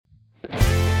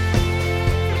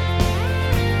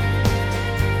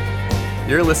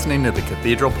You're listening to the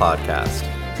Cathedral Podcast.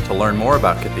 To learn more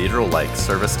about Cathedral, like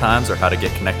service times or how to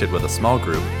get connected with a small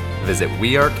group, visit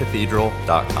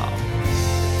wearecathedral.com.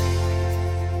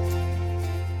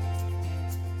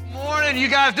 Morning, you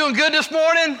guys doing good this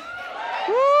morning?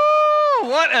 Woo!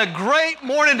 What a great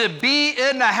morning to be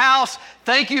in the house.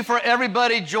 Thank you for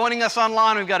everybody joining us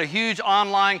online. We've got a huge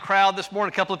online crowd this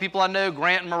morning. A couple of people I know,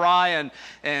 Grant and Mariah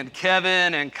and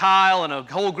Kevin and Kyle and a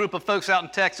whole group of folks out in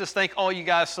Texas. Thank all you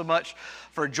guys so much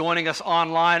for joining us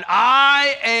online.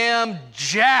 I am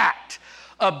jacked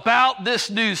about this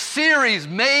new series,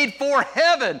 Made for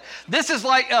Heaven. This is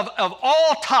like, of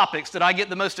all topics that I get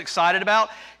the most excited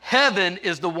about, heaven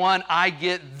is the one I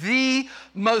get the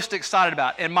most excited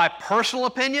about. In my personal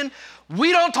opinion,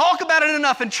 we don't talk about it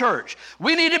enough in church.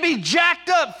 We need to be jacked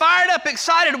up, fired up,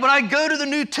 excited when I go to the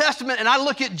New Testament and I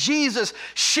look at Jesus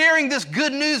sharing this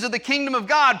good news of the kingdom of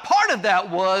God. Part of that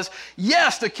was,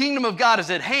 yes, the kingdom of God is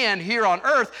at hand here on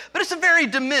earth, but it's a very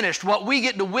diminished what we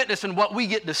get to witness and what we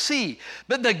get to see.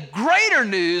 But the greater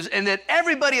news, and that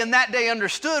everybody in that day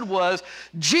understood, was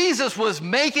Jesus was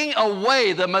making a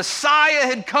way. The Messiah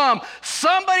had come.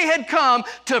 Somebody had come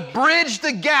to bridge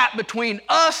the gap between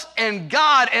us and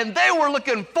God, and they were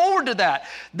looking forward to that.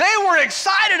 They were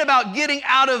excited about getting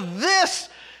out of this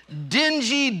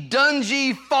dingy,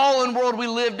 dungy, fallen world we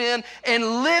lived in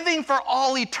and living for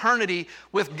all eternity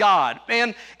with God.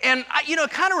 And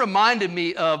it kind of reminded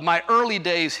me of my early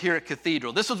days here at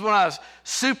Cathedral. This was when I was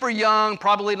super young,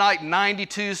 probably like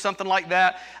 92, something like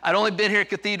that. I'd only been here at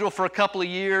Cathedral for a couple of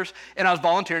years, and I was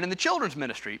volunteering in the children's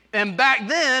ministry. And back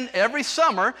then, every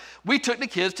summer, we took the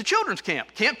kids to children's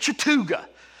camp, Camp Chattooga.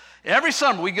 Every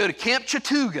summer, we go to Camp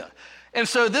Chattooga. And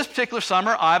so this particular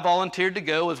summer, I volunteered to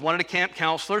go as one of the camp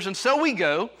counselors. And so we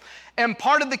go, and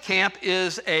part of the camp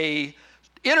is a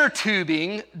inner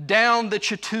tubing down the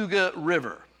Chattooga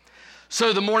River.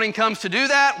 So the morning comes to do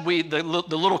that. The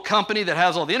little company that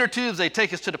has all the inner tubes, they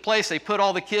take us to the place. They put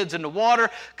all the kids in the water,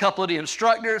 a couple of the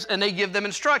instructors, and they give them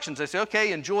instructions. They say,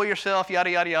 okay, enjoy yourself,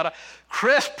 yada, yada, yada.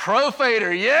 Chris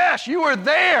Profader, yes, you were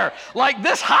there, like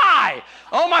this high.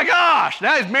 Oh my gosh,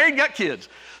 now he's married, got kids.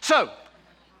 So,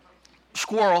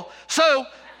 squirrel. So,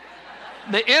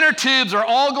 the inner tubes are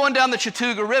all going down the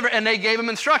Chattooga River, and they gave them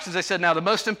instructions. They said, now the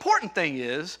most important thing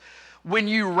is, when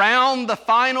you round the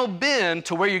final bend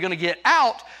to where you're going to get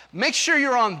out, make sure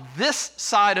you're on this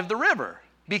side of the river.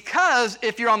 Because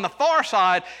if you're on the far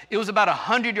side, it was about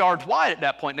 100 yards wide at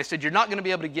that point. And they said, you're not going to be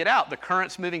able to get out. The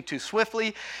current's moving too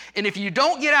swiftly. And if you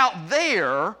don't get out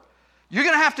there, you're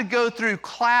going to have to go through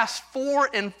class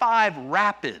 4 and 5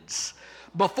 rapids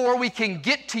before we can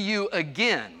get to you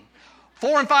again.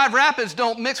 4 and 5 rapids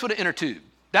don't mix with an inner tube.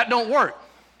 That don't work.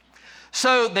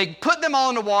 So they put them all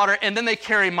in the water, and then they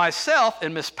carry myself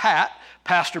and Miss Pat,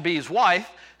 Pastor B's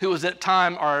wife, who was at the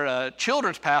time our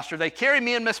children's pastor. They carry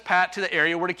me and Miss Pat to the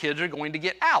area where the kids are going to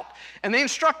get out. And they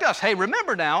instruct us, hey,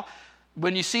 remember now,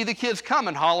 when you see the kids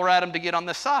coming, holler at them to get on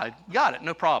this side. Got it,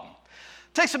 no problem.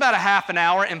 Takes about a half an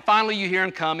hour, and finally you hear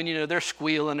them come, and they're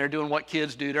squealing, they're doing what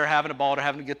kids do, they're having a ball, they're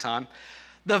having a good time.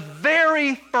 The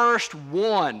very first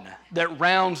one that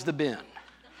rounds the bend,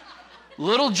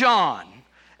 Little John.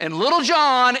 And Little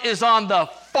John is on the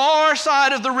far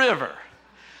side of the river.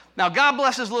 Now, God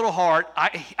bless his little heart.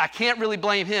 I can't really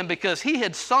blame him because he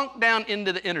had sunk down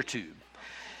into the inner tube.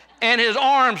 And his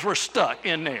arms were stuck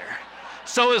in there.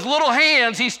 So his little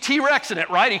hands, he's T-Rexing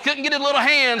it, right? He couldn't get his little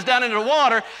hands down into the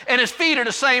water, and his feet are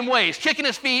the same way. He's kicking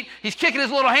his feet, he's kicking his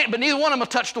little hand, but neither one of them will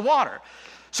touch the water.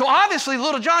 So obviously,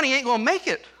 little Johnny ain't going to make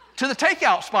it to the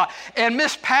takeout spot. And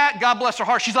Miss Pat, God bless her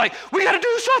heart, she's like, we got to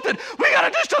do something. We got to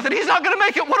do something. He's not going to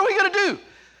make it. What are we going to do?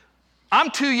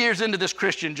 I'm 2 years into this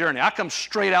Christian journey. I come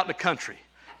straight out in the country.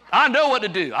 I know what to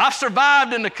do. I've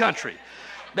survived in the country.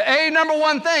 The number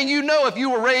one thing, if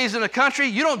you were raised in the country,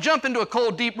 you don't jump into a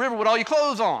cold, deep river with all your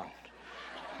clothes on.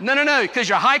 No, because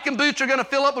your hiking boots are going to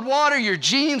fill up with water. Your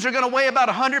jeans are going to weigh about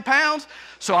 100 pounds.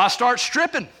 So I start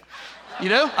stripping.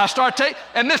 I start taking,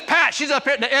 and Miss Pat, she's up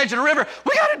here at the edge of the river.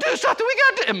 We got to do something. We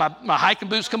got to do, and my hiking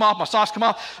boots come off, my socks come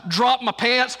off, drop my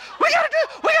pants. We got to,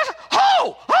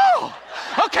 oh,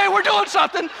 okay, we're doing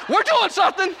something.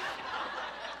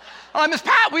 Miss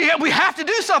Pat, we have to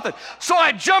do something. So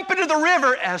I jump into the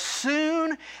river. As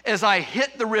soon as I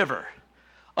hit the river,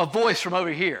 a voice from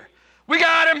over here, we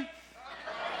got him.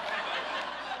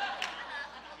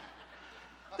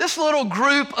 This little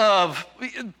group of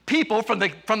people from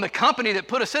the company that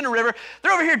put us in the river,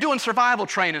 they're over here doing survival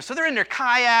training. So they're in their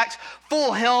kayaks,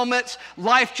 full helmets,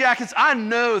 life jackets. I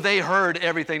know they heard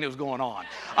everything that was going on.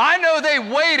 I know they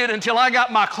waited until I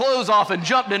got my clothes off and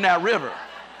jumped in that river.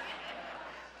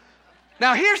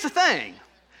 Now here's the thing.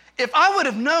 If I would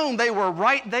have known they were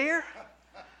right there,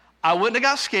 I wouldn't have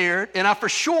got scared, and I for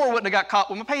sure wouldn't have got caught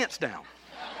with my pants down.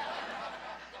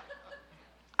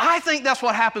 I think that's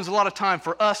what happens a lot of time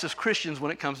for us as Christians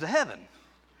when it comes to heaven.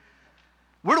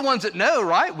 We're the ones that know,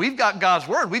 right? We've got God's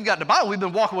word. We've got the Bible. We've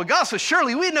been walking with God, so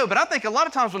surely we know. But I think a lot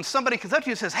of times when somebody comes up to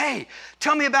you and says, hey,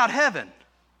 tell me about heaven,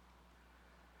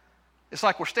 it's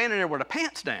like we're standing there with our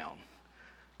pants down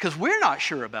because we're not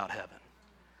sure about heaven.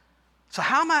 So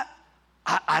how am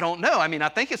I don't know. I mean, I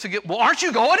think it's a good, well, aren't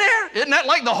you going there? Isn't that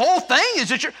like the whole thing?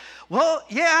 Is it your, well,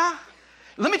 yeah.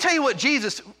 Let me tell you what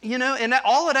Jesus, and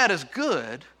all of that is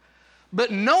good. But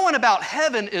knowing about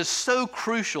heaven is so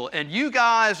crucial, and you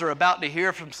guys are about to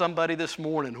hear from somebody this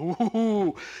morning.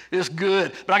 Ooh, it's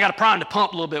good, but I got to prime the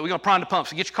pump a little bit. We're going to prime the pump,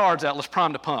 so get your cards out. Let's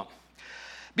prime the pump.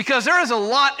 Because there is a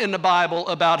lot in the Bible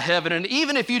about heaven, and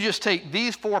even if you just take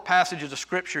these 4 passages of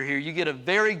Scripture here, you get a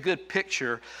very good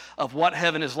picture of what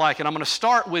heaven is like. And I'm going to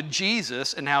start with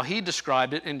Jesus and how he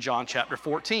described it in John chapter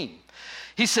 14.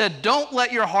 He said, don't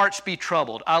let your hearts be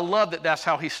troubled. I love that that's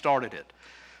how he started it.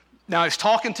 Now, he's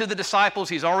talking to the disciples.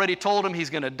 He's already told them he's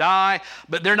going to die,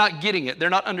 but they're not getting it. They're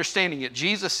not understanding it.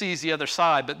 Jesus sees the other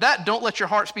side. But that, don't let your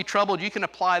hearts be troubled, you can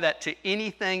apply that to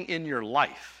anything in your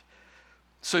life.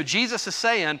 So Jesus is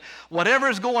saying, whatever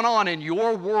is going on in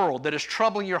your world that is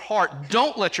troubling your heart,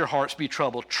 don't let your hearts be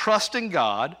troubled. Trust in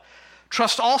God.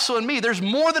 Trust also in me. There's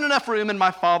more than enough room in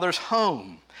my Father's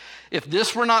home. If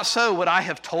this were not so, would I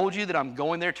have told you that I'm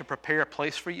going there to prepare a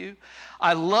place for you?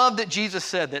 I love that Jesus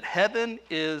said that heaven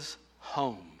is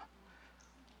home.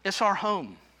 It's our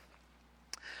home.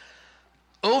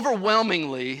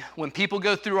 Overwhelmingly, when people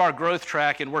go through our growth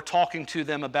track and we're talking to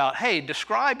them about, hey,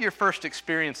 describe your first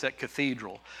experience at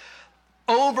Cathedral.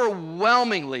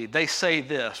 Overwhelmingly, they say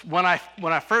this: when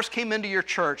I first came into your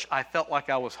church, I felt like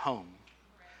I was home.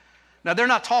 Now, they're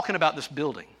not talking about this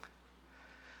building.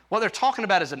 What they're talking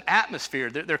about is an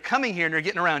atmosphere. They're coming here and they're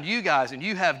getting around you guys, and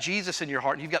you have Jesus in your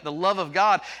heart, and you've got the love of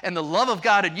God, and the love of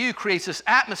God in you creates this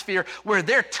atmosphere where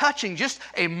they're touching just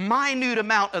a minute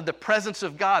amount of the presence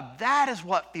of God. That is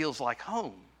what feels like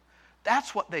home.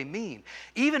 That's what they mean.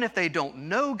 Even if they don't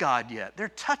know God yet, they're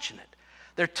touching it.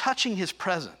 They're touching his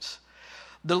presence.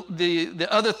 The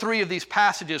other 3 of these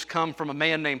passages come from a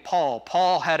man named Paul.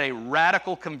 Paul had a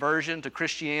radical conversion to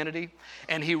Christianity,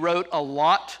 and he wrote a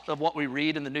lot of what we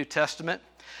read in the New Testament.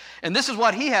 And this is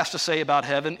what he has to say about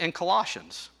heaven in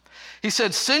Colossians. He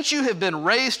said, since you have been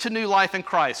raised to new life in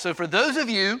Christ. So for those of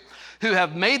you who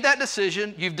have made that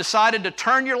decision, you've decided to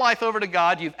turn your life over to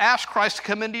God, you've asked Christ to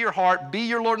come into your heart, be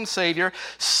your Lord and Savior,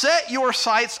 set your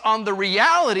sights on the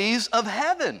realities of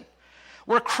heaven,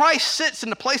 where Christ sits in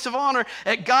the place of honor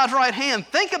at God's right hand.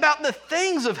 Think about the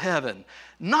things of heaven,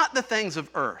 not the things of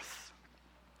earth.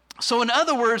 So in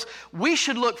other words, we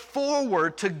should look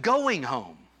forward to going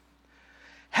home.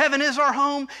 Heaven is our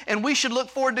home, and we should look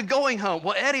forward to going home.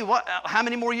 Well, Eddie, how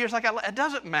many more years I got? It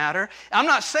doesn't matter. I'm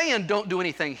not saying don't do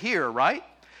anything here, right?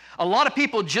 A lot of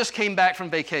people just came back from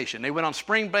vacation. They went on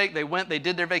spring break. They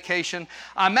did their vacation.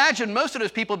 I imagine most of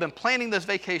those people have been planning those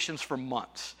vacations for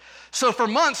months. So for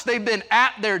months, they've been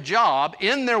at their job,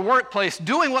 in their workplace,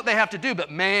 doing what they have to do,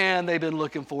 but man, they've been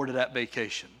looking forward to that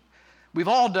vacation. We've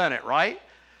all done it, right?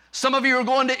 Some of you are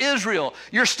going to Israel.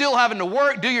 You're still having to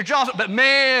work, do your jobs, but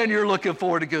man, you're looking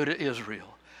forward to go to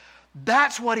Israel.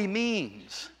 That's what he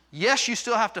means. Yes, you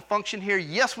still have to function here.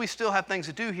 Yes, we still have things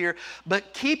to do here,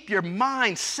 but keep your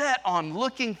mind set on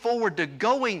looking forward to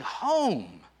going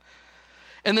home.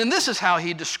 And then this is how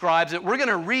he describes it. We're going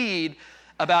to read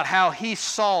about how he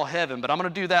saw heaven, but I'm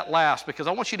going to do that last because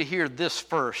I want you to hear this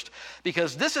first,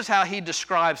 because this is how he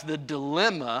describes the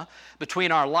dilemma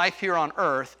between our life here on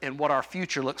earth and what our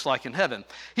future looks like in heaven.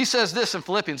 He says this in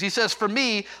Philippians. He says, for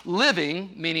me,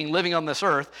 living, meaning living on this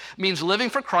earth, means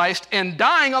living for Christ, and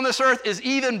dying on this earth is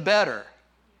even better.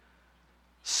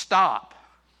 Stop.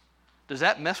 Does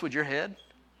that mess with your head?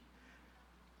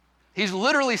 He's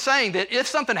literally saying that if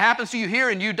something happens to you here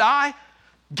and you die,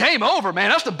 game over, man.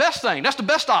 That's the best thing. That's the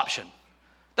best option.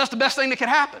 That's the best thing that could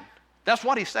happen. That's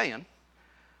what he's saying.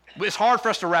 It's hard for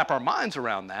us to wrap our minds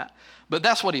around that, but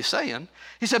that's what he's saying.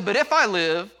 He said, but if I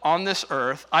live on this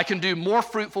earth, I can do more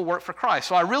fruitful work for Christ.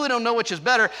 So I really don't know which is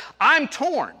better. I'm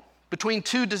torn between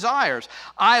 2 desires.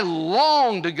 I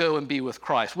long to go and be with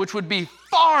Christ, which would be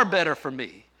far better for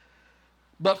me.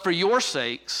 But for your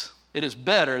sakes, it is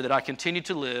better that I continue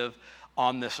to live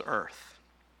on this earth.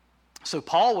 So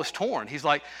Paul was torn. He's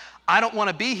like, I don't want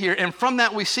to be here. And from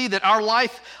that, we see that our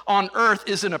life on earth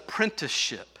is an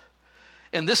apprenticeship.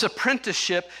 And this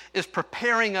apprenticeship is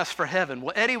preparing us for heaven.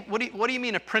 Well, Eddie, what do you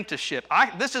mean apprenticeship?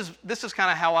 This is kind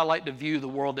of how I like to view the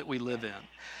world that we live in.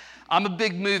 I'm a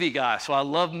big movie guy, so I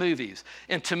love movies.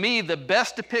 And to me, the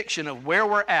best depiction of where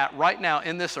we're at right now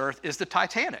in this earth is the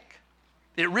Titanic.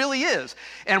 It really is.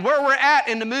 And where we're at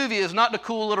in the movie is not the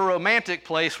cool little romantic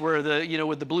place where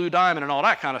with the blue diamond and all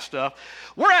that kind of stuff.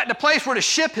 We're at the place where the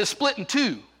ship has split in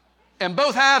two and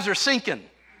both halves are sinking.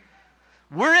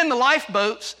 We're in the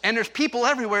lifeboats and there's people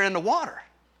everywhere in the water.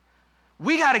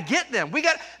 We got to get them.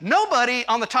 Nobody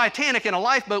on the Titanic in a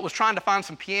lifeboat was trying to find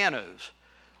some pianos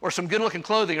or some good-looking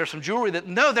clothing or some jewelry.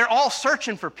 No, they're all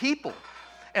searching for people.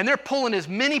 And they're pulling as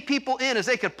many people in as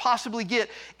they could possibly get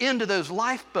into those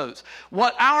lifeboats.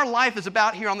 What our life is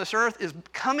about here on this earth is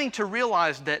coming to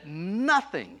realize that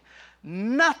nothing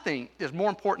is more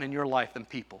important in your life than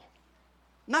people.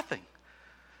 Nothing.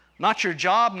 Not your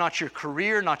job, not your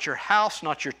career, not your house,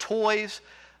 not your toys.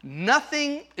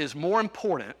 Nothing is more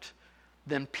important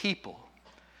than people.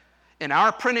 In our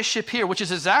apprenticeship here, which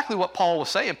is exactly what Paul was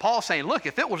saying. Paul was saying, look,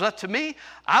 if it was up to me,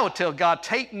 I would tell God,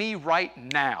 take me right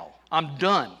now. I'm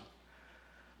done.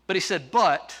 But he said,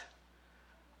 but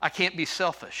I can't be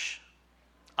selfish.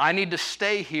 I need to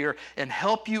stay here and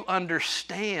help you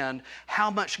understand how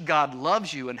much God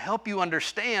loves you and help you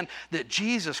understand that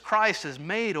Jesus Christ has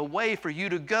made a way for you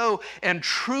to go and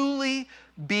truly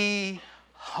be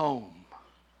home.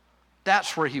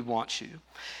 That's where he wants you.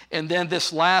 And then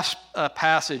this last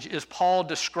passage is Paul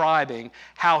describing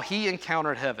how he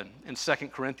encountered heaven in 2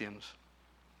 Corinthians.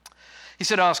 He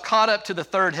said, I was caught up to the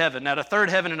third heaven. Now, the third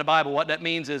heaven in the Bible, what that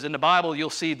means is in the Bible, you'll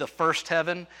see the first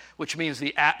heaven, which means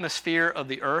the atmosphere of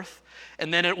the earth.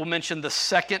 And then it will mention the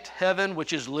second heaven,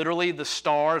 which is literally the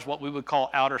stars, what we would call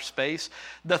outer space.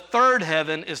 The third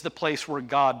heaven is the place where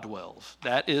God dwells.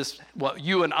 That is what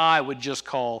you and I would just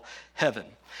call heaven.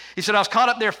 He said, I was caught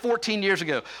up there 14 years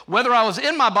ago. Whether I was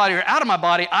in my body or out of my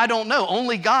body, I don't know.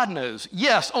 Only God knows.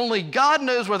 Yes, only God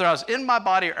knows whether I was in my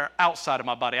body or outside of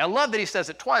my body. I love that he says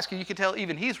it twice because you can tell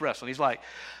even he's wrestling. He's like,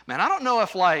 man, I don't know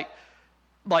if like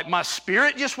my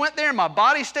spirit just went there and my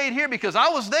body stayed here because I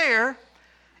was there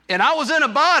and I was in a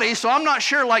body, so I'm not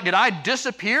sure, like, did I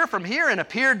disappear from here and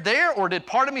appeared there, or did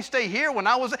part of me stay here when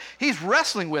I was there? He's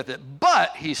wrestling with it.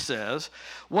 But, he says,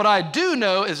 what I do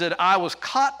know is that I was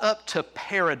caught up to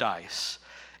paradise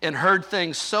and heard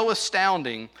things so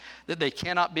astounding that they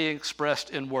cannot be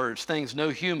expressed in words, things no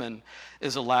human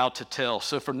is allowed to tell.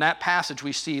 So from that passage,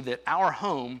 we see that our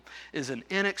home is an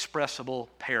inexpressible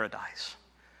paradise.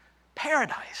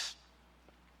 Paradise.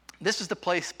 This is the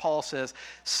place, Paul says,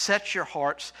 set your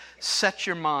hearts, set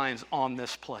your minds on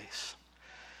this place.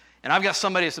 And I've got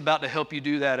somebody that's about to help you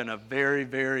do that in a very,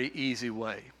 very easy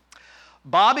way.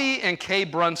 Bobby and Kay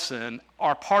Brunson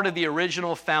are part of the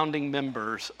original founding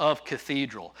members of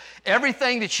Cathedral.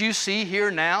 Everything that you see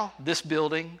here now, this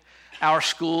building, our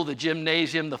school, the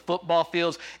gymnasium, the football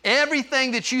fields, everything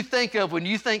that you think of when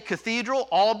you think Cathedral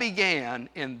all began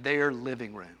in their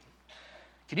living room.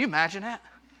 Can you imagine that?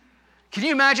 Can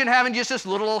you imagine having just this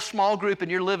little old small group in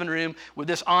your living room with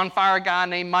this on-fire guy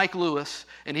named Mike Lewis,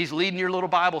 and he's leading your little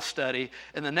Bible study,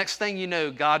 and the next thing you know,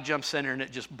 God jumps in there and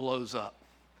it just blows up.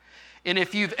 And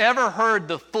if you've ever heard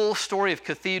the full story of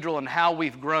Cathedral and how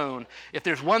we've grown, if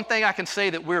there's one thing I can say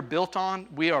that we're built on,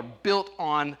 we are built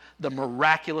on the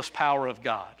miraculous power of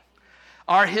God.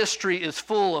 Our history is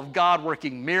full of God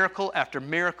working miracle after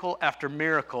miracle after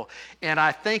miracle, and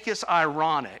I think it's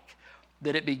ironic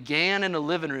that it began in the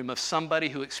living room of somebody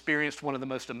who experienced one of the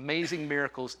most amazing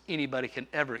miracles anybody can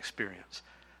ever experience,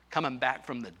 coming back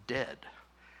from the dead.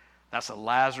 That's a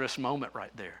Lazarus moment right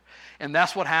there. And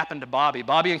that's what happened to Bobby.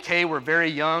 Bobby and Kay were very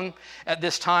young. At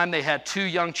this time, they had 2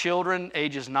 young children,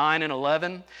 ages 9 and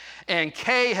 11. And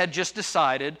Kay had just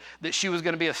decided that she was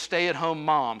going to be a stay-at-home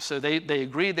mom. So they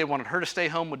agreed they wanted her to stay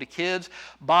home with the kids.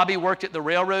 Bobby worked at the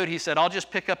railroad. He said, I'll just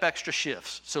pick up extra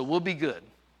shifts, so we'll be good.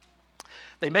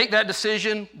 They make that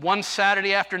decision one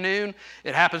Saturday afternoon.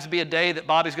 It happens to be a day that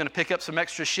Bobby's going to pick up some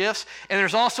extra shifts. And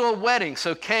there's also a wedding.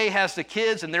 So Kay has the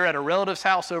kids, and they're at a relative's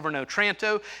house over in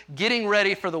Otranto getting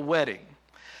ready for the wedding.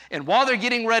 And while they're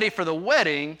getting ready for the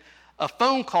wedding, a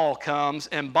phone call comes,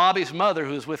 and Bobby's mother,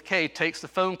 who is with Kay, takes the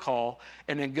phone call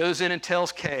and then goes in and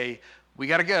tells Kay, we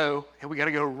got to go, and we got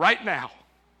to go right now.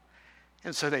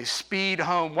 And so they speed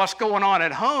home. What's going on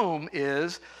at home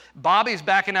is Bobby's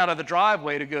backing out of the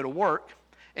driveway to go to work.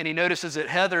 And he notices that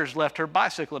Heather's left her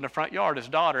bicycle in the front yard, his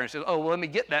daughter. And he says, oh, well, let me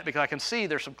get that because I can see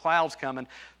there's some clouds coming.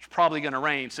 It's probably going to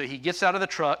rain. So he gets out of the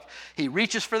truck. He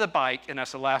reaches for the bike, and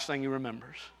that's the last thing he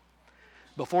remembers.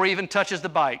 Before he even touches the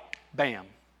bike, bam,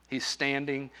 he's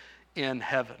standing in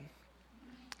heaven.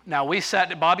 Now,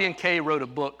 Bobby and Kay wrote a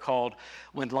book called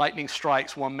When Lightning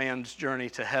Strikes, One Man's Journey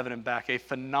to Heaven and Back, a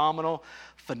phenomenal,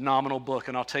 Phenomenal book,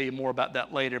 and I'll tell you more about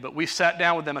that later. But we sat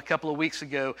down with them a couple of weeks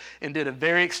ago and did a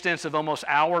very extensive, almost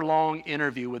hour-long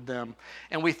interview with them.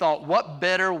 And we thought, what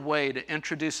better way to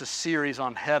introduce a series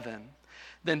on heaven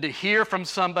than to hear from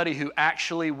somebody who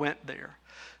actually went there,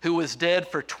 who was dead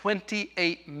for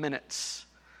 28 minutes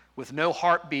with no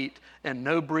heartbeat and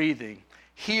no breathing.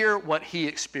 Hear what he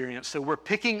experienced. So we're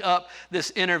picking up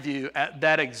this interview at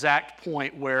that exact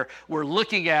point where we're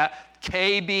looking at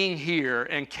Kay being here,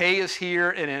 and Kay is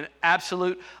here in an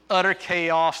absolute, utter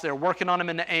chaos. They're working on him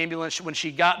in the ambulance. When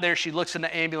she got there, she looks in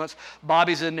the ambulance.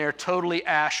 Bobby's in there, totally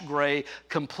ash gray,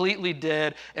 completely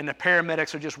dead, and the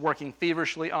paramedics are just working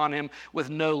feverishly on him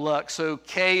with no luck. So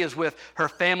Kay is with her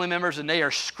family members, and they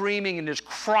are screaming and just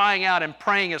crying out and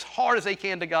praying as hard as they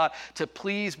can to God to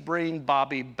please bring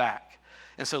Bobby back.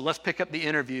 And so let's pick up the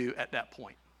interview at that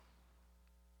point.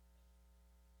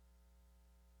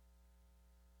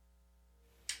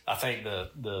 I think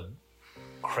the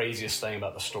craziest thing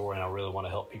about the story, and I really want to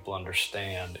help people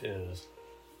understand, is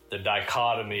the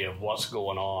dichotomy of what's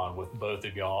going on with both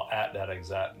of y'all at that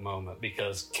exact moment.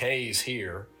 Because Kay's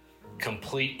here,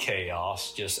 complete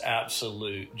chaos, just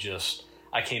absolute,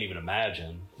 I can't even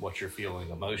imagine what you're feeling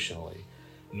emotionally.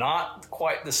 Not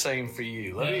quite the same for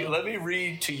you. Let me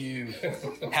read to you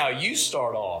how you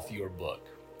start off your book.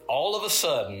 All of a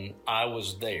sudden, I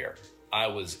was there. I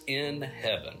was in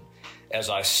heaven. As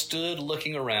I stood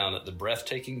looking around at the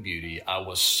breathtaking beauty, I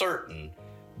was certain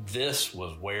this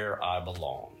was where I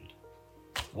belonged.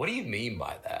 What do you mean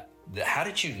by that? How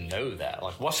did you know that?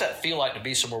 Like, what's that feel like to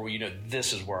be somewhere where you know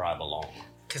this is where I belong?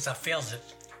 Because I felt it.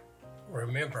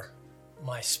 Remember,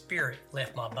 my spirit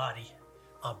left my body.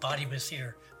 My body was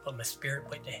here, but my spirit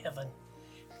went to heaven.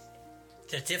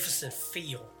 The difference in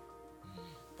feel.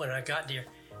 When I got there,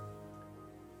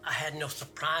 I had no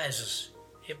surprises.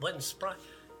 It wasn't surprise.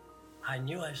 I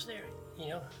knew I was there,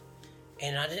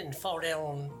 and I didn't fall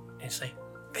down and say,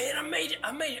 man, I made it.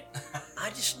 I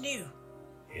just knew.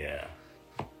 Yeah.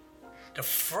 The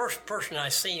first person I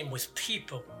seen was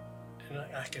people, and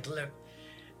I could look,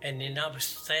 and then I was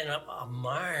standing up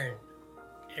admiring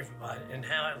everybody and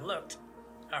how it looked.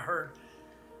 I heard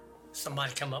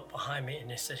somebody come up behind me and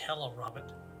they said, hello, Robert.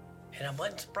 And I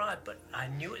wasn't surprised, but I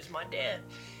knew it was my dad.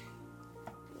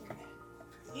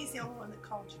 He's the only one that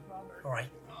called you Robert. Right.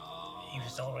 He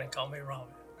was the only one that called me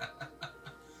Robert.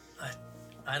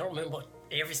 I don't remember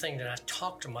everything that I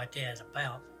talked to my dad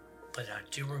about, but I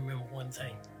do remember one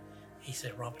thing. He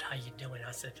said, Robert, how you doing?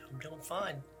 I said, I'm doing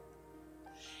fine.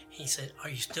 He said, are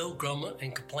you still grumbling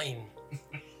and complaining?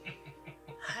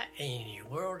 How in the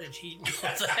world did he know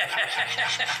that?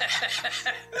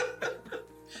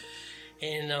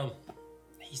 And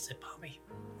he said, Bobby,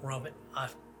 Robert,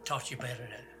 I've taught you better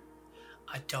than that.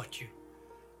 I taught you,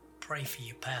 pray for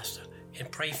your pastor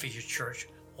and pray for your church.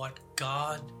 What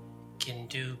God can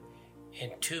do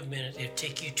in 2 minutes, it'll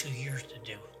take you 2 years to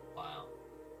do. Wow.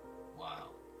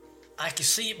 I can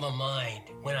see it in my mind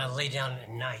when I lay down at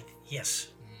night, yes.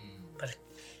 But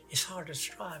it's hard to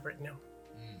describe right now.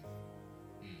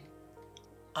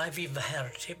 I've even had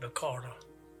a tape recorder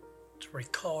to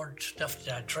record stuff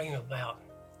that I dream about.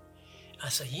 I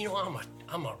said,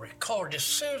 I'm gonna record as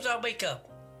soon as I wake up.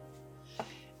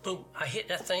 Boom, I hit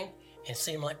that thing and it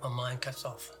seemed like my mind cuts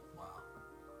off.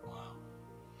 Wow.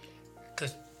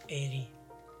 Because Eddie,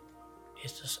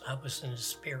 I was in the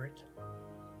spirit.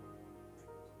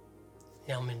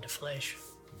 Now I'm in the flesh.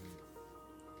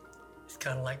 It's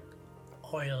kind of like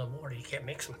oil and water, you can't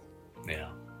mix them.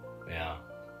 Yeah.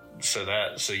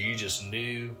 So you just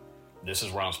knew this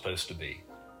is where I'm supposed to be.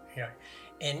 Yeah.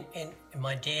 And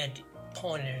my dad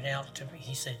pointed it out to me.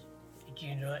 He said, do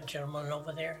you know that gentleman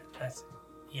over there? I said,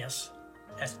 yes,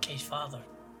 that's Kay's father.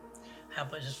 How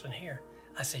about this one here?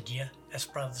 I said, yeah, that's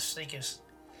Brother Seekus.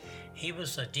 He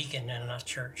was a deacon in our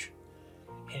church,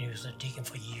 and he was a deacon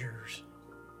for years.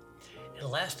 And the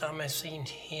last time I seen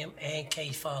him and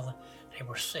Kay's father, they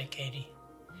were sick, Eddie.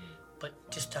 But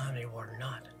this time they were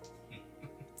not.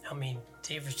 I mean,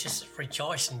 they were just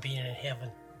rejoicing being in heaven.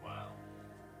 Wow.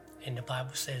 And the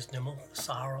Bible says no more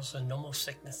sorrows and no more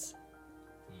sickness.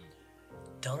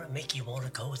 Don't it make you want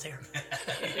to go there?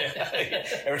 Yeah.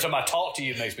 Every time I talk to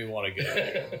you, it makes me want to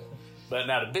go. But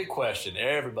now the big question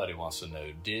everybody wants to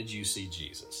know, did you see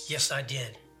Jesus? Yes, I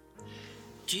did.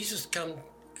 Jesus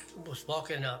was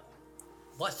walking up.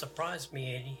 What surprised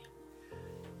me, Eddie,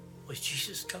 was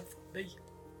Jesus come for me.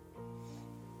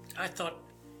 I thought,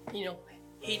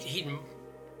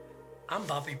 I'm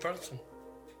Bobby Brunson.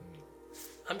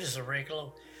 I'm just a regular,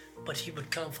 but he would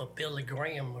come for Billy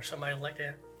Graham or somebody like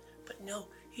that. But no,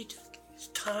 he took his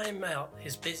time out,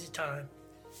 his busy time.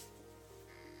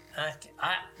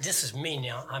 This is me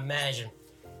now. I imagine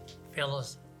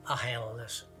fellas, I'll handle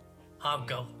this. I'll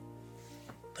go.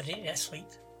 But ain't that sweet?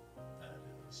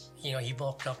 You know, he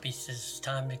walked up, he says, it's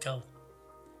time to go.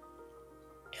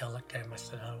 I looked at him, I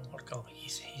said, I don't want to go. He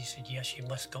said, yes, you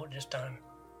must go this time.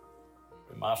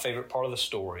 My favorite part of the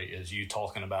story is you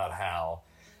talking about how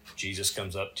Jesus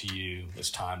comes up to you, it's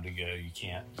time to go, you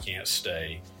can't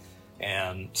stay.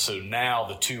 And so now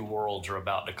the two worlds are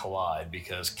about to collide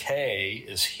because Kay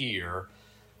is here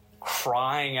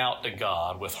crying out to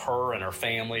God with her and her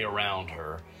family around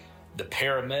her. The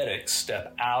paramedics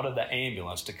step out of the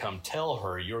ambulance to come tell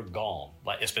her you're gone.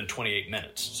 Like, it's been 28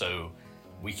 minutes, so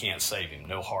we can't save him,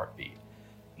 no heartbeat.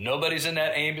 Nobody's in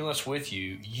that ambulance with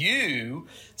you. You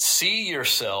see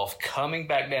yourself coming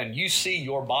back down. You see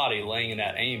your body laying in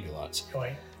that ambulance.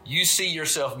 Right. You see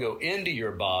yourself go into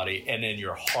your body, and then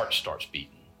your heart starts beating.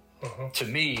 To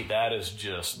me, that is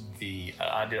just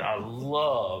I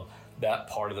love that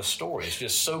part of the story. It's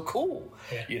just so cool.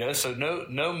 Yeah. You know, so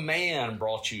no man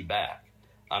brought you back.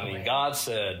 I mean, God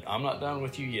said, I'm not done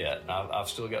with you yet. I've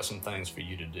still got some things for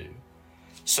you to do.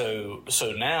 So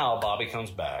now Bobby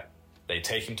comes back. They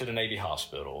take him to the Navy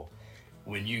hospital.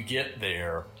 When you get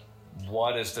there,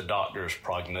 what is the doctor's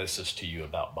prognosis to you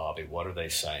about Bobby? What are they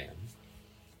saying?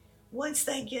 Once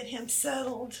they get him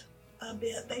settled a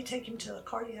bit, they take him to a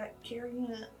cardiac care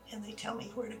unit and they tell me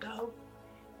where to go.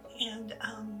 And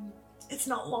it's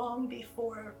not long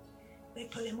before they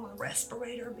put him on a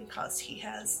respirator because he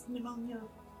has pneumonia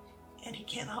and he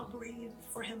cannot breathe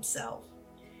for himself.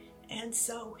 And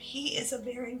so he is a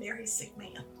very, very sick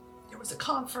man. There was a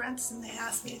conference and they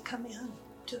asked me to come in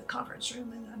to the conference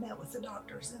room, and I met with the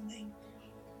doctors, and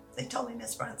they told me,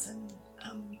 Miss Brunson,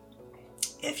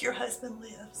 if your husband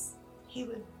lives, he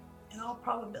would in all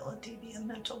probability be a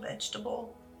mental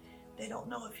vegetable. They don't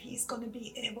know if he's going to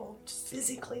be able to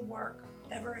physically work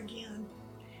ever again.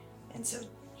 And so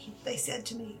they said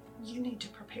to me, you need to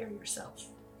prepare yourself.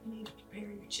 You need to prepare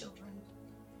your children.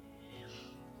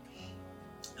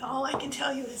 All I can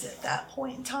tell you is at that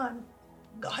point in time,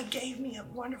 God gave me a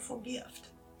wonderful gift.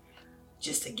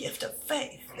 Just a gift of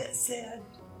faith that said,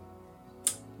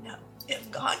 no, if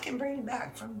God can bring him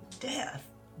back from death,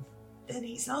 then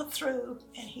he's not through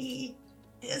and he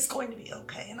is going to be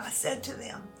okay. And I said to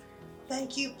them,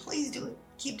 thank you, please do it.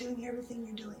 Keep doing everything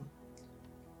you're doing.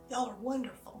 Y'all are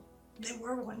wonderful. They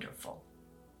were wonderful.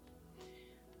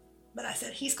 But I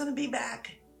said, he's going to be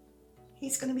back.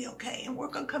 He's going to be okay. And we're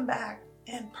going to come back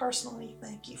and personally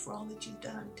thank you for all that you've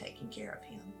done taking care of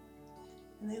him.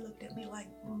 And they looked at me like,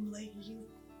 lady, you've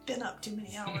been up too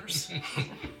many hours.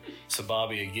 So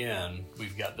Bobby, again,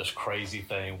 we've got this crazy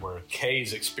thing where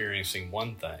Kay's experiencing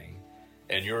one thing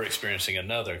and you're experiencing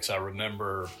another. Because I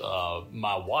remember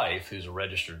my wife, who's a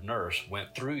registered nurse,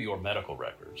 went through your medical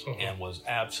records and was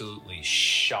absolutely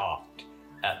shocked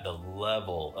at the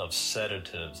level of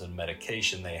sedatives and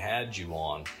medication they had you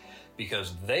on,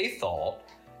 because they thought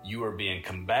you were being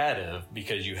combative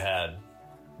because you had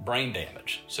brain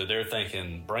damage. So they're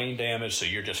thinking brain damage, so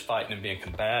you're just fighting and being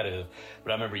combative.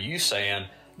 But I remember you saying,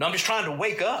 no, I'm just trying to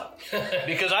wake up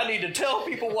because I need to tell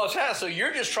people what's happening. So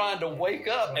you're just trying to wake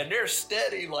up, and they're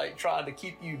steady, like trying to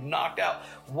keep you knocked out.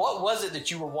 What was it that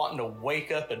you were wanting to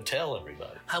wake up and tell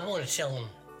everybody? I wanted to tell them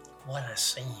what I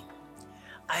seen.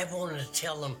 I wanted to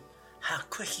tell them how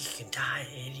quick he can die,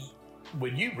 Eddie.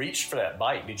 When you reached for that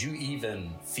bike, did you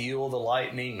even feel the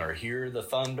lightning or hear the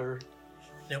thunder?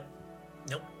 Nope.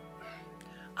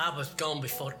 I was gone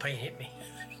before the pain hit me.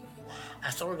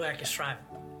 I threw it back and striped.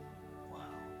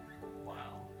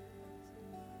 Wow.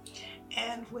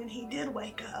 And when he did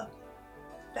wake up,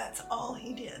 that's all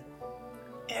he did.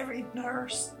 Every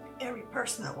nurse, every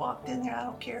person that walked in there, I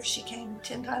don't care if she came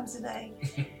 10 times a day,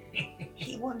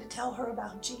 he wanted to tell her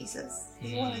about Jesus.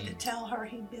 He wanted to tell her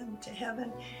he'd been to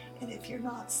heaven. And if you're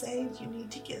not saved, you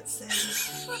need to get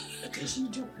saved because you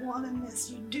do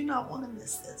not want to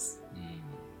miss this.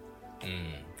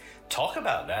 Talk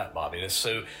about that, Bobby.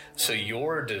 So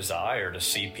your desire to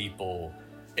see people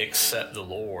accept the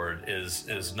Lord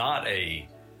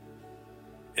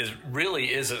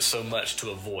really isn't so much to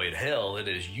avoid hell. It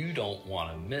is you don't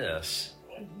want to miss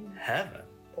heaven.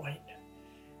 Right.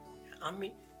 I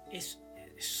mean, it's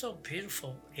so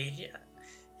beautiful, Eddie.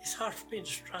 It's hard for me to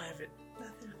describe it.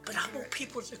 But I want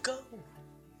people to go.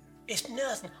 It's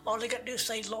nothing. All they got to do is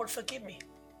say, Lord, forgive me.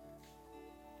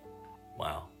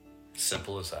 Wow.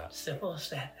 Simple as that. Simple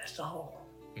as that. That's all.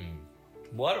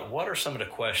 What are some of the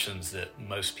questions that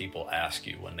most people ask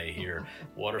you when they hear?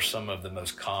 What are some of the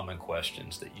most common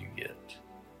questions that you get?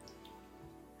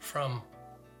 From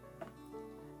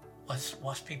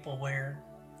what's people wearing?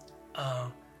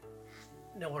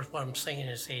 No, what I'm saying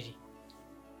is, Eddie,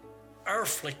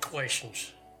 earthly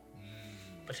questions.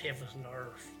 but heavens and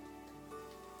earth.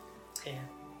 Yeah.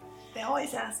 They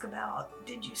always ask about,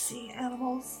 did you see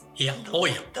animals? Yeah.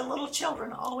 The little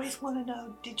children always want to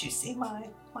know, did you see my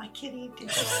kitty? Did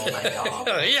you see my dog?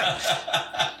 Yeah.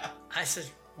 I said,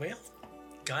 well,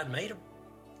 God made them.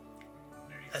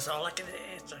 That's all I can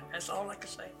answer. That's all I can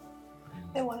say.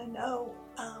 They want to know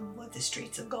what the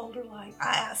streets of gold are like.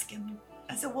 I asked him,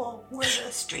 I said, well, were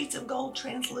the streets of gold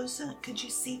translucent? Could you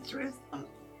see through them?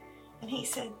 And he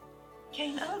said,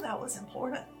 Kay, none of that was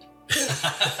important. He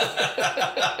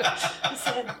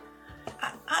said,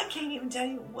 I can't even tell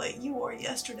you what you wore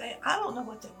yesterday. I don't know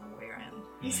what they were wearing.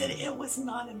 He said, it was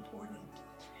not important.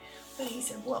 But he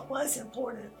said, what was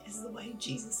important is the way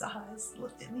Jesus' eyes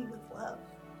looked at me with love.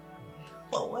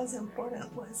 What was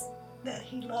important was that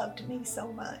he loved me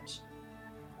so much,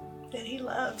 that he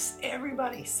loves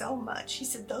everybody so much. He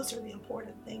said, those are the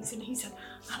important things. And he said,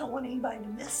 I don't want anybody to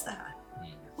miss that.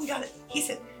 He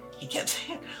kept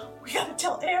saying, we got to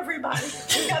tell everybody.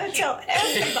 We got to tell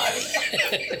everybody.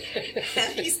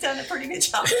 And he's done a pretty good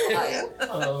job, Ryan.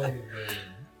 Oh,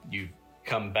 you've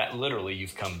come back, literally,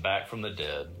 you've come back from the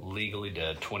dead, legally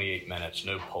dead, 28 minutes,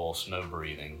 no pulse, no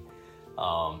breathing.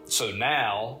 So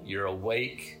now you're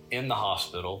awake in the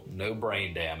hospital, no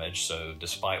brain damage. So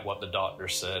despite what the doctor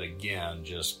said, again,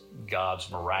 just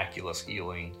God's miraculous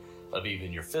healing of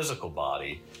even your physical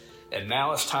body. And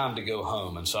now it's time to go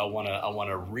home. And so I want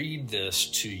to read this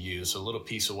to you. It's a little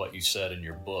piece of what you said in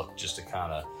your book, just to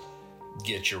kind of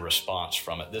get your response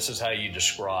from it. This is how you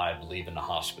describe leaving the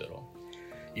hospital.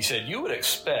 You said, you would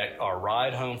expect our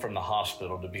ride home from the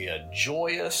hospital to be a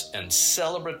joyous and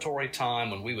celebratory time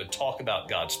when we would talk about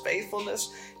God's faithfulness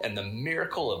and the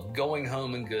miracle of going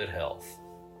home in good health.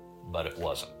 But it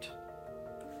wasn't.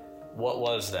 What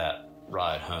was that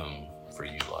ride home for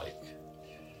you like?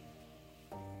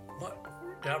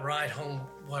 That ride home,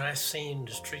 what I seen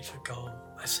the streets of gold,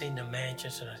 I seen the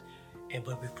mansions, and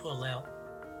when we pulled out,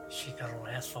 she got on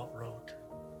an asphalt road,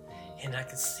 and I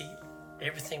could see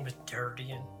everything was dirty,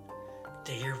 and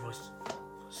the air was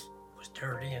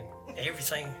dirty, and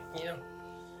everything, you know.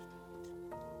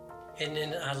 And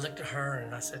then I looked at her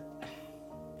and I said,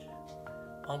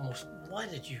 almost, why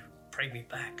did you pray me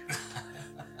back?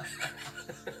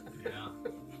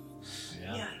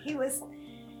 Yeah, he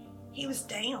was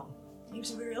down. He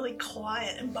was really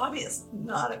quiet, and Bobby is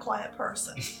not a quiet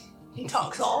person. He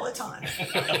talks all the time,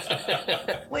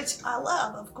 which I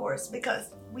love, of course, because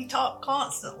we talk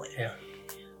constantly. Yeah.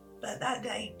 But that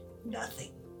day,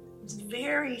 nothing. It was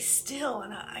very still,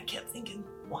 and I kept thinking,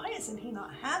 why isn't he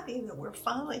not happy that we're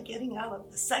finally getting out of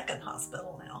the second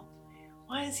hospital now?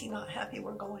 Why is he not happy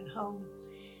we're going home?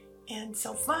 And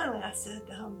so finally I said,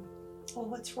 well,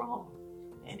 what's wrong?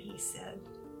 And he said,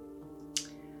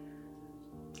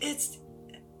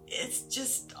 it's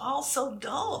just all so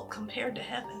dull compared to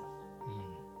heaven.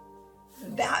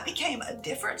 That became a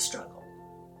different struggle.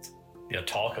 Yeah,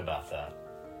 talk about that.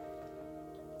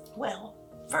 Well,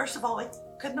 first of all, it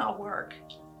could not work.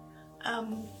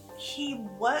 He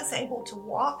was able to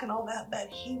walk and all that, but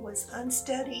he was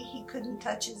unsteady. He couldn't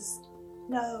touch his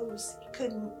nose. He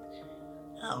couldn't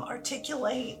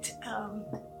articulate.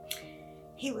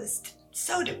 He was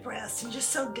so depressed and just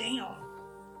so down.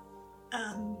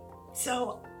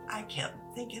 So I kept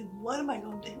thinking, what am I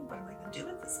going to do? What am I going to do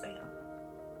with this man?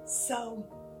 So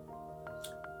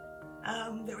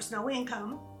there was no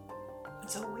income.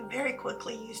 So we very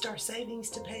quickly used our savings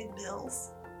to pay the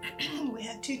bills. We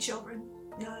had 2 children,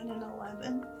 9 and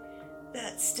 11,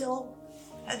 that still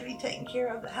had to be taken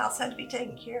care of. The house had to be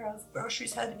taken care of.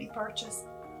 Groceries had to be purchased.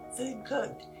 Food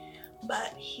cooked.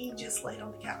 But he just laid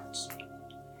on the couch.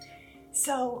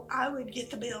 So I would get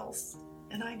the bills,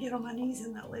 and I'd get on my knees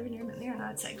in that living room in there, and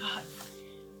I'd say, God,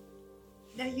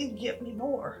 now you can give me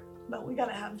more, but we got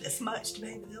to have this much to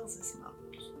pay the bills this month.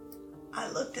 I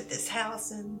looked at this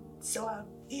house, and so I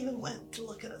even went to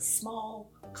look at a small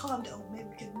condo. Maybe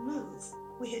we could move.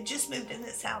 We had just moved in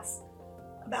this house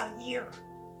about a year.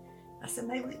 I said,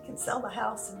 maybe we can sell the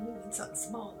house and move in something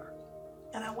smaller.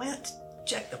 And I went to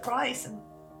check the price, and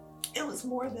it was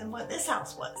more than what this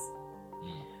house was.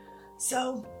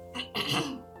 So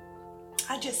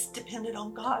I just depended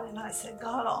on God, and I said,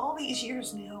 God, all these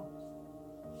years now,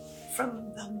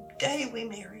 from the day we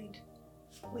married,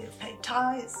 we have paid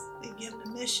tithes, we've given to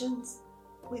missions,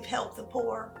 we've helped the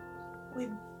poor,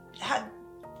 we've had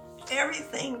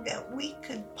everything that we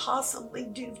could possibly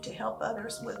do to help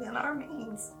others within our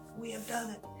means. We have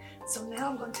done it. So now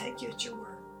I'm going to take you at your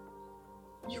word.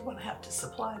 You're going to have to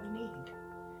supply the need.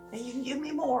 Now you can give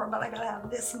me more, but I got to have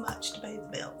this much to pay the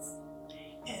bills.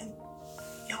 And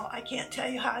I can't tell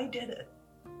you how he did it,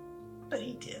 but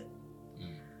he did.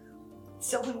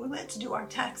 So when we went to do our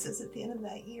taxes at the end of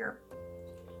that year,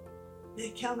 the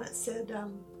accountant said,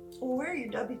 well, where are your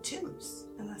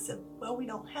W-2s? And I said, well, we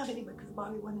don't have any because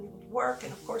Bobby wasn't able to work.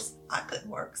 And of course, I couldn't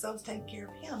work because I was taking care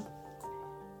of him.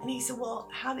 And he said, well,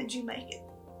 how did you make it?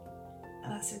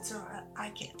 And I said, sir, I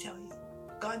can't tell you.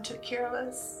 God took care of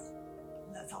us.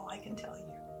 And that's all I can tell you.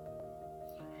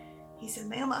 He said,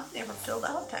 ma'am, I've never filled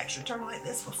out a tax return like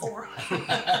this before.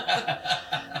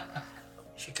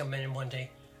 She come in one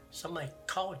day. Somebody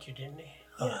called you, didn't they?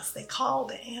 Yes, they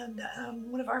called, and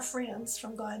one of our friends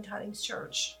from Glad Tidings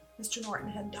Church, Mr. Norton,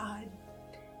 had died.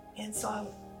 And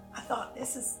so I thought,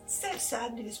 this is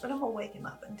sad news, but I'm going to wake him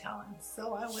up and tell him.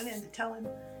 So I went in to tell him.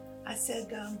 I said,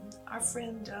 our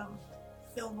friend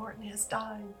Bill Norton has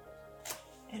died.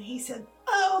 And he said,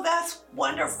 oh, that's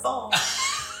wonderful.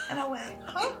 And I went,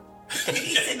 huh? And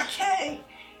he said, Kay,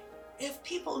 if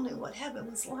people knew what heaven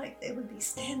was like, they would be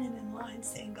standing in line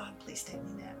saying, God, please take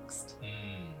me next.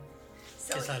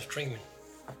 Because I was dreaming.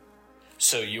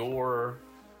 So you're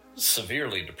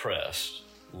severely depressed,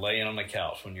 laying on the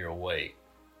couch when you're awake,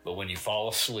 but when you fall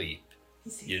asleep,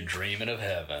 you're dreaming of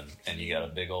heaven, and you got a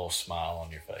big old smile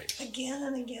on your face. Again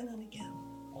and again and again.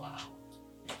 Wow.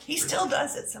 He still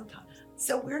does it sometimes.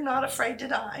 So we're not afraid to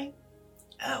die.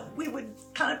 We would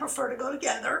kind of prefer to go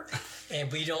together.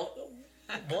 And we don't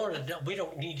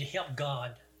need to help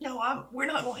God. No, we're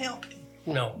not going to help him.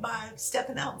 No. By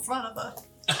stepping out in front of a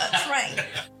train.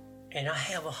 And I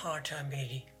have a hard time,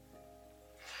 Eddie,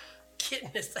 getting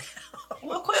this out.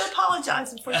 Well, quit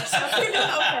apologizing for yourself. You're doing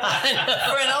okay.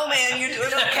 For an old man, you're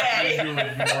doing okay. You're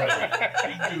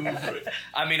doing great.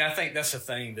 I mean, I think that's the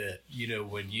thing that,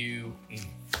 when you...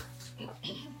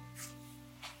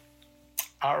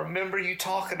 I remember you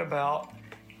talking about,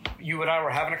 you and I were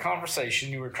having a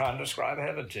conversation, you were trying to describe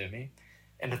heaven to me,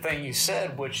 and the thing you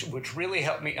said, which really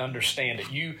helped me understand it,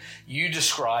 you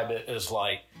describe it as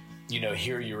like,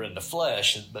 here you're in the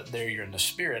flesh, but there you're in the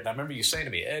spirit. And I remember you saying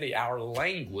to me, Eddie, our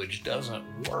language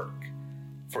doesn't work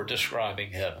for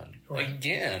describing heaven. Right.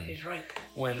 Again, he's right.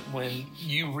 When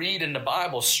you read in the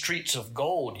Bible, streets of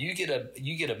gold, you get a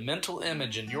mental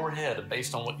image in your head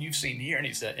based on what you've seen here. And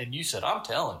you said, I'm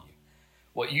telling you,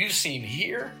 what you've seen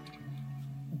here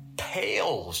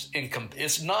pales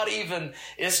it's not even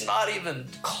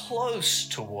close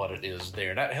to what it is there.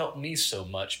 And that helped me so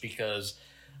much because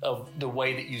of the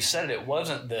way that you said it. It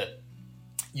wasn't that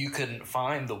you couldn't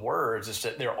find the words, it's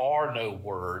that there are no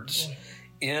words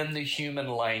in the human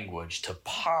language to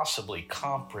possibly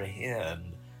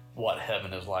comprehend what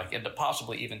heaven is like and to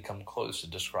possibly even come close to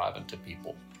describing to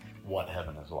people what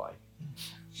heaven is like.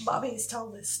 Bobby's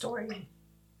told this story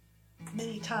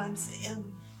many times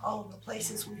in all of the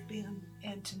places we've been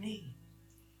and to me.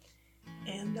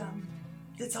 And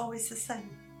it's always the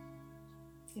same.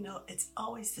 It's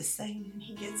always the same. And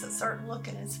he gets a certain look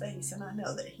in his face, and I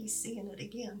know that he's seeing it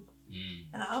again.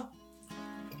 And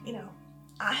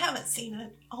I haven't seen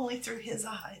it only through his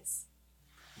eyes.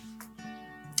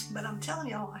 But I'm telling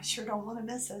y'all, I sure don't want to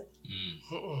miss it.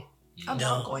 I'm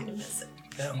not going to miss it.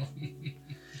 No.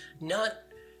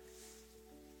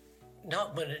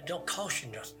 Not when it don't cost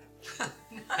you nothing.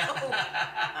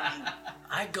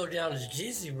 I go down to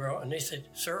Disney World and they said,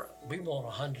 sir, we want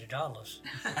 $100.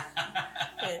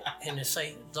 and they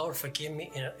say, Lord, forgive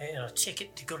me, and a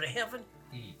ticket to go to heaven?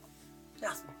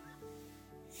 Nothing.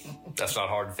 That's not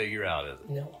hard to figure out, is it?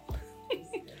 No.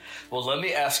 Well, let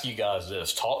me ask you guys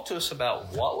this. Talk to us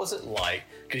about what was it like,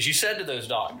 because you said to those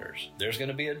doctors, there's going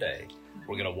to be a day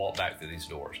we're going to walk back through these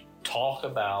doors. Talk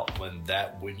about when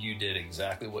you did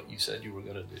exactly what you said you were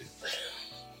going to do.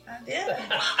 I did.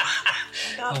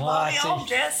 I got Bobby all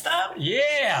dressed up.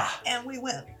 Yeah. And we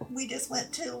just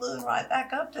went to Lou and right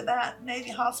back up to that Navy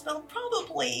hospital.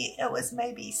 Probably it was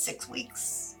maybe 6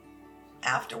 weeks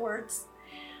afterwards.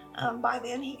 By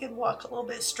then he could walk a little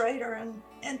bit straighter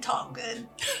and talk good.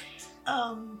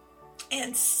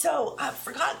 And so I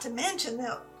forgot to mention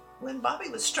that when Bobby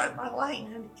was struck by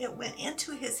lightning, it went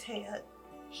into his head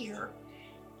here,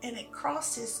 and it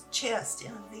crossed his chest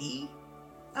in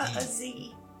a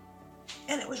Z,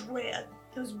 and it was red.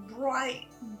 It was bright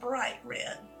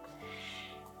red.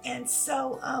 And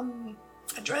so I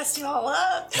dressed him all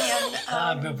up, and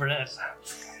I remember that.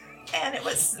 And it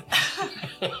was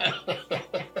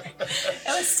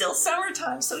still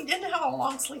summertime, so he didn't have on a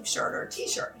long sleeve shirt or a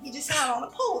t-shirt. He just had on a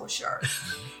polo shirt.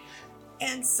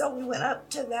 And so we went up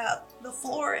to the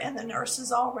floor, and the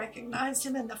nurses all recognized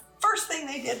him. And the first thing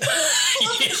they did was pull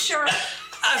up his shirt.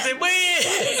 I said, wait!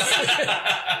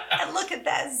 And look at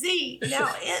that Z.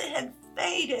 Now, it had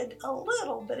faded a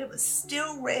little, but it was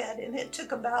still red. And it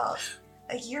took about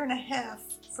a year and a half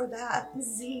for that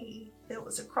Z that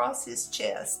was across his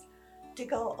chest to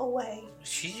go away.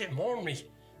 She didn't warn me,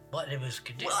 but it was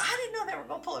good. Well, I didn't know they were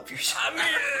going to pull up your shirt.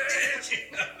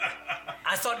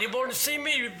 I thought they wanted to see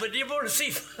me, but they wanted to see.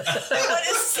 They wanted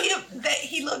to see him.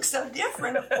 He looked so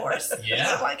different, of course. He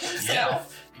looked like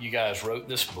himself. You guys wrote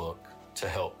this book to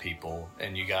help people,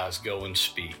 and you guys go and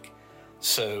speak.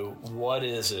 So what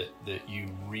is it that you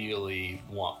really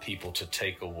want people to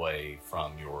take away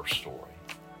from your story?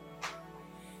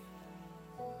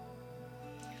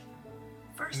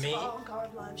 First of all,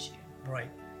 God loves you. Right.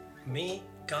 Me,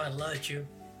 God loves you,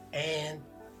 and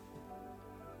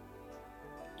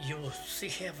you will see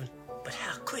heaven, but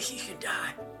how quick you can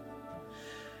die.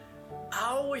 I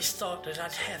always thought that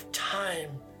I'd have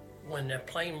time when the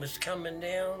plane was coming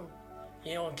down,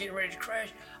 and getting ready to crash.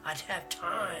 I'd have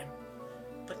time.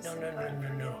 But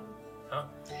no. Huh?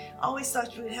 I always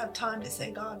thought you would have time to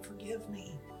say, God, forgive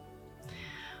me.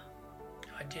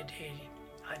 I did, Haiti.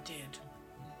 I did.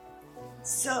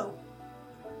 So,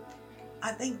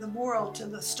 I think the moral to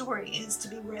the story is to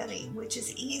be ready, which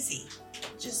is easy.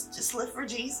 Just live for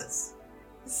Jesus.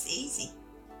 It's easy.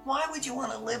 Why would you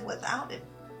want to live without him?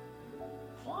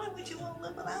 Why would you want to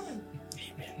live without him?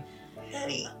 Amen.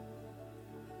 Eddie,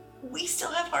 we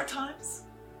still have hard times.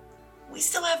 We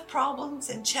still have problems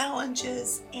and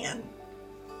challenges and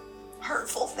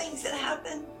hurtful things that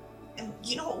happen. And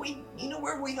you know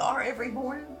where we are every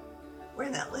morning? We're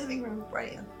in that living room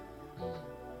praying.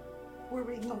 We're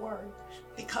reading the Word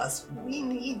because we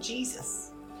need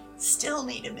Jesus. Still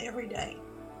need him every day.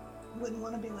 Wouldn't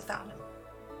want to be without him.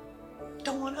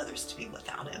 Don't want others to be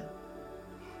without him.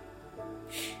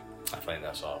 I think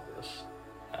that's obvious.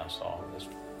 That's obvious.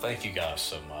 Thank you guys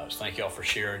so much. Thank y'all for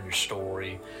sharing your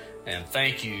story. And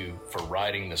thank you for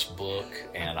writing this book.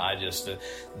 And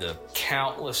the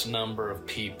countless number of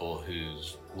people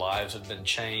whose lives have been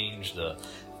changed,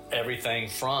 everything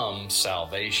from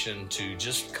salvation to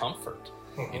just comfort,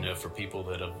 for people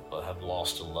that have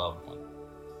lost a loved one.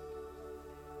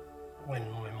 When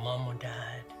Mama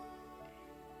died,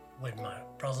 when my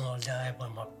brother-in-law died,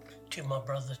 when two of my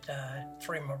brothers died,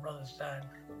 three of my brothers died,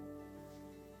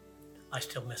 I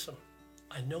still miss them.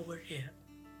 I know where they're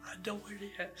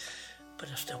at, but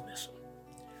I still miss them.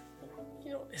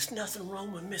 It's nothing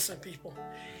wrong with missing people.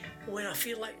 When I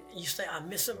feel like you say I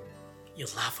miss them, you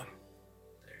love them.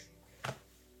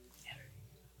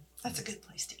 That's a good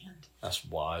place to end. That's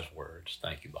wise words.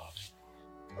 Thank you, Bobby.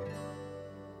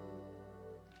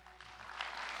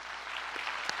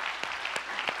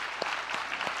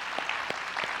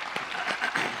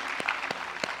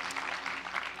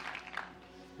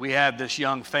 We had this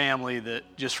young family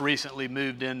that just recently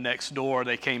moved in next door.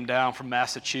 They came down from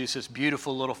Massachusetts.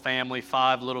 Beautiful little family,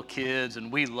 5 little kids,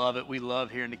 and we love it. We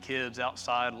love hearing the kids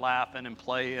outside laughing and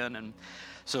playing. And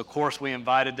so, of course, we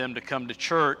invited them to come to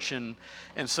church. And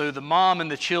so the mom and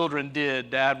the children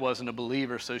did. Dad wasn't a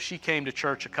believer, so she came to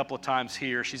church a couple of times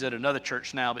here. She's at another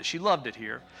church now, but she loved it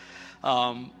here.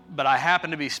 But I happened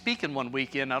to be speaking one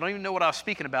weekend. I don't even know what I was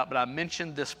speaking about, but I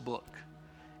mentioned this book.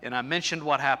 And I mentioned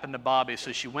what happened to Bobby,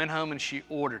 so she went home and she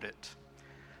ordered it.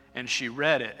 And she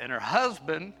read it. And her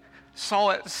husband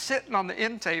saw it sitting on the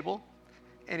end table,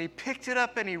 and he picked it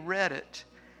up and he read it.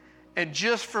 And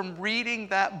just from reading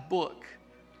that book,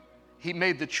 he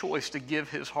made the choice to give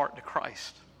his heart to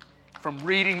Christ. From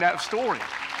reading that story.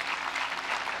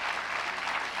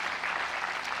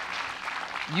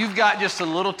 You've got just a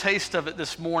little taste of it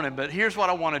this morning, but here's what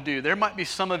I want to do. There might be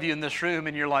some of you in this room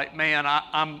and you're like, man,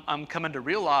 I'm coming to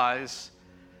realize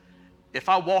if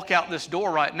I walk out this door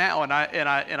right now and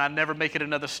I never make it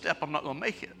another step, I'm not going to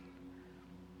make it.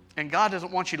 And God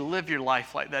doesn't want you to live your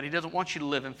life like that. He doesn't want you to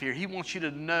live in fear. He wants you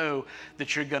to know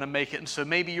that you're going to make it. And so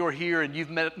maybe you're here and you've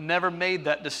never made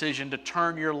that decision to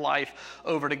turn your life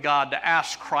over to God, to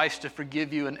ask Christ to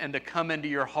forgive you and to come into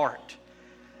your heart.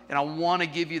 And I want to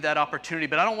give you that opportunity,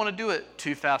 but I don't want to do it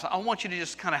too fast. I want you to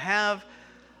just kind of have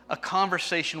a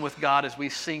conversation with God as we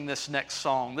sing this next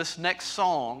song. This next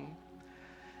song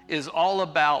is all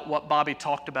about what Bobby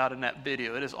talked about in that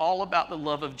video. It is all about the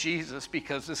love of Jesus,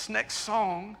 because this next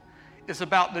song is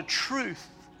about the truth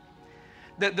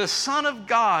that the Son of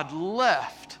God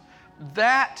left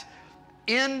that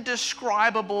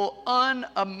indescribable,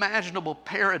 unimaginable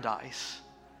paradise,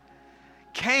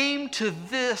 came to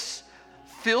this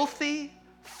filthy,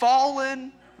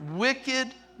 fallen,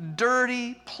 wicked,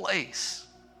 dirty place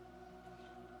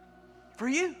for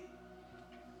you.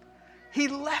 He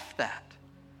left that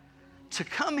to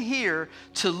come here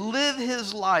to live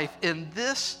his life in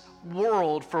this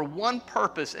world for one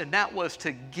purpose, and that was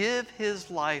to give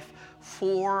his life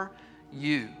for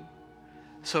you.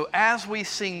 So as we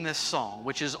sing this song,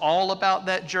 which is all about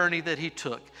that journey that he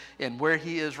took and where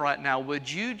he is right now, would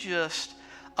you just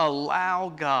allow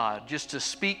God just to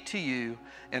speak to you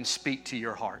and speak to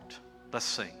your heart? Let's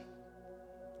sing.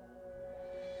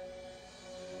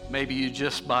 Maybe you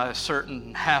just by a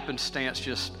certain happenstance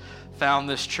just found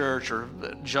this church or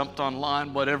jumped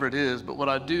online, whatever it is. But what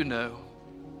I do know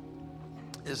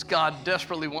is God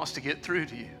desperately wants to get through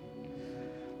to you.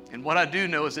 And what I do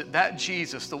know is that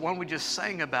Jesus, the one we just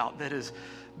sang about, that is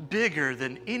bigger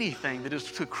than anything, that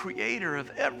is the creator of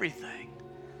everything,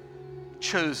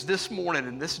 chose this morning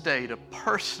and this day to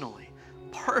personally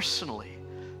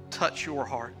touch your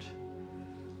heart.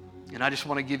 And I just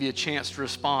want to give you a chance to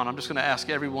respond. I'm just going to ask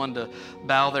everyone to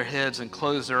bow their heads and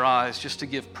close their eyes just to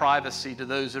give privacy to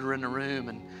those that are in the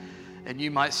room. And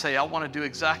you might say, I want to do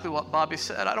exactly what Bobby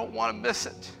said. I don't want to miss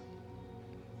it.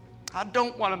 I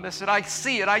don't want to miss it. I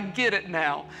see it. I get it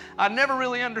now. I never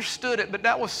really understood it, but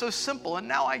that was so simple, and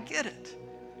now I get it.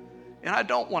 And I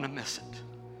don't want to miss it.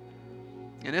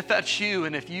 And if that's you,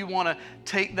 and if you want to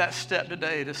take that step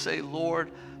today to say,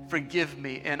 Lord, forgive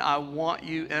me, and I want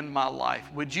you in my life,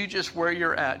 would you just where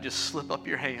you're at, just slip up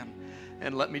your hand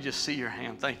and let me just see your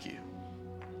hand? Thank you.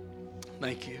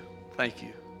 Thank you. Thank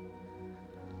you.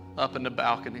 Up in the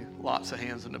balcony, lots of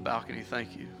hands in the balcony.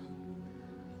 Thank you.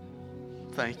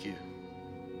 Thank you.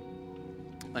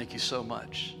 Thank you so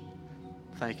much.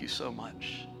 Thank you so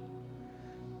much.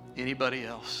 Anybody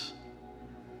else?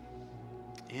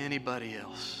 Anybody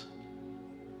else?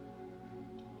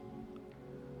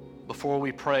 Before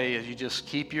we pray, as you just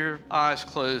keep your eyes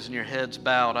closed and your heads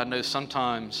bowed, I know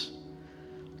sometimes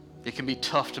it can be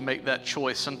tough to make that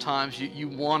choice. Sometimes you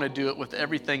want to do it with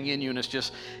everything in you, and it's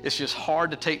just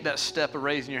hard to take that step of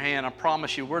raising your hand. I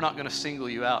promise you, we're not going to single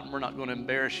you out, and we're not going to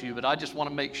embarrass you, but I just want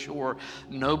to make sure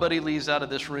nobody leaves out of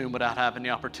this room without having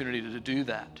the opportunity to do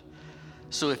that.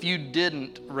 So if you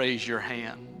didn't raise your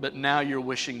hand, but now you're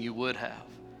wishing you would have,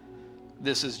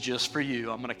 this is just for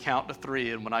you. I'm going to count to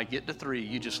 3, and when I get to 3,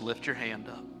 you just lift your hand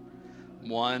up.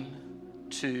 1,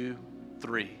 2,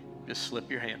 3. Just slip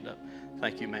your hand up.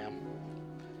 Thank you, ma'am.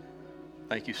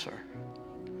 Thank you, sir.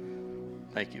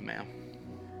 Thank you, ma'am.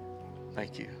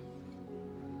 Thank you.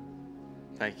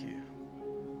 Thank you.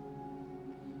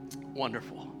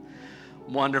 Wonderful.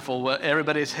 Wonderful. Well,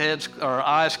 everybody's heads or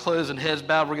eyes closed and heads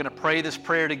bowed. We're going to pray this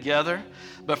prayer together.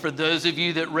 But for those of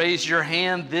you that raised your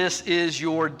hand, this is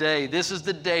your day. This is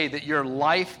the day that your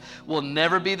life will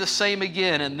never be the same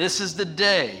again. And this is the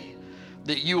day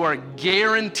that you are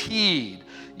guaranteed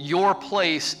your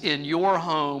place in your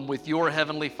home with your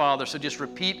Heavenly Father. So just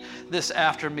repeat this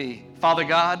after me. Father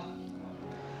God,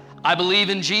 I believe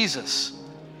in Jesus,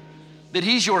 that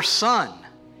He's your Son.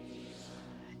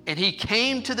 And He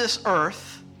came to this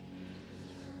earth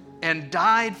and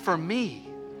died for me.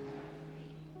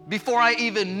 Before I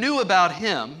even knew about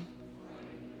Him,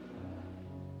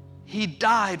 He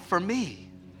died for me.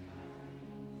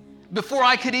 Before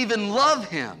I could even love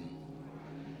Him,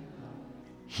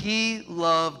 He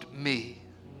loved me.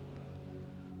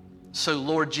 So,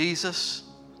 Lord Jesus,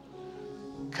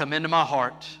 come into my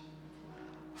heart,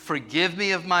 forgive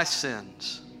me of my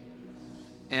sins,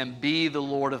 and be the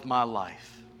Lord of my life.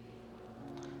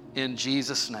 In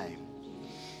Jesus' name,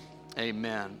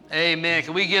 amen. Amen.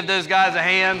 Can we give those guys a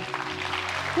hand?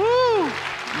 Woo!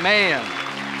 Man.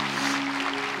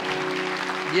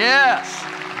 Yes.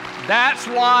 That's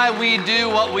why we do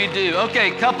what we do.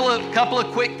 Okay, couple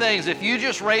of quick things. If you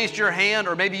just raised your hand,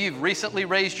 or maybe you've recently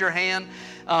raised your hand,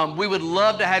 we would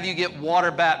love to have you get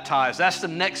water baptized. That's the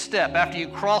next step. After you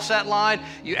cross that line,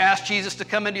 you ask Jesus to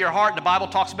come into your heart. The Bible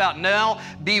talks about now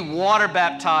be water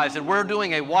baptized. And we're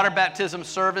doing a water baptism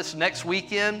service next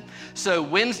weekend. So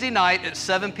Wednesday night at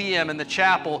 7 p.m. in the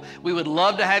chapel, we would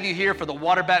love to have you here for the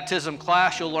water baptism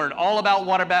class. You'll learn all about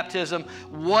water baptism,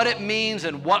 what it means,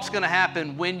 and what's going to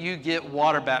happen when you get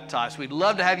water baptized. We'd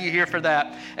love to have you here for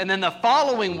that. And then the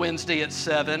following Wednesday at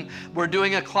 7, we're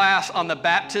doing a class on the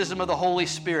baptism of the Holy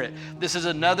Spirit. This is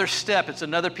another step. It's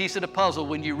another piece of the puzzle.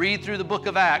 When you read through the book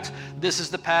of Acts, this is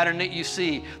the pattern that you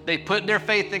see. They put their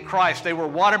faith in Christ. They were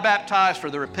water baptized for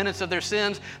the repentance of their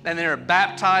sins, and they were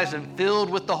baptized and filled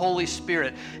with the Holy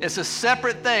Spirit. It's a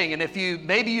separate thing, and if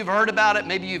maybe you've heard about it,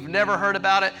 maybe you've never heard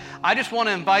about it, I just want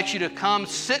to invite you to come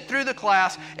sit through the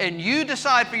class, and you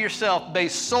decide for yourself,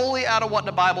 based solely out of what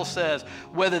the Bible says,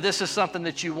 whether this is something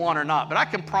that you want or not. But I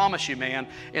can promise you, man,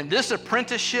 in this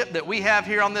apprenticeship that we have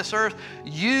here on this earth,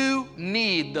 you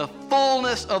need the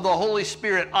fullness of the Holy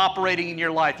Spirit operating in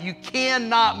your life. You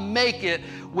cannot make it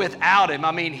without Him.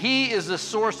 I mean, He is the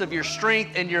source of your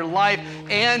strength and your life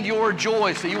and your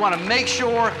joy. So you want to make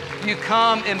sure you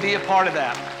come and be a part of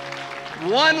that.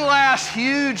 One last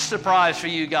huge surprise for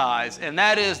you guys, and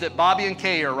that is that Bobby and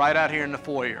Kay are right out here in the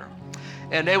foyer.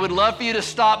 And they would love for you to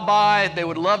stop by. They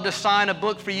would love to sign a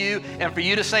book for you and for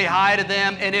you to say hi to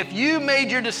them. And if you made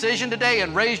your decision today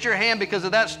and raised your hand because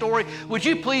of that story, would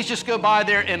you please just go by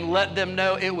there and let them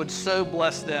know? It would so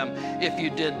bless them if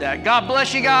you did that. God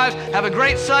bless you guys. Have a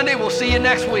great Sunday. We'll see you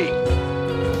next week.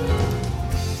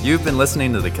 You've been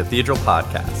listening to the Cathedral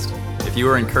Podcast. If you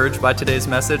were encouraged by today's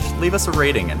message, leave us a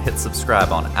rating and hit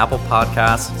subscribe on Apple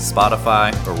Podcasts,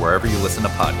 Spotify, or wherever you listen to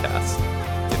podcasts.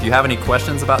 If you have any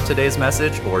questions about today's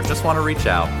message or just want to reach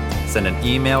out, send an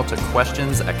email to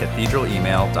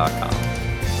questions@cathedralemail.com.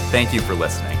 Thank you for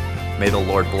listening. May the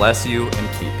Lord bless you and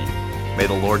keep you. May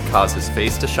the Lord cause his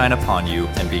face to shine upon you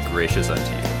and be gracious unto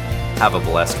you. Have a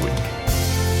blessed week.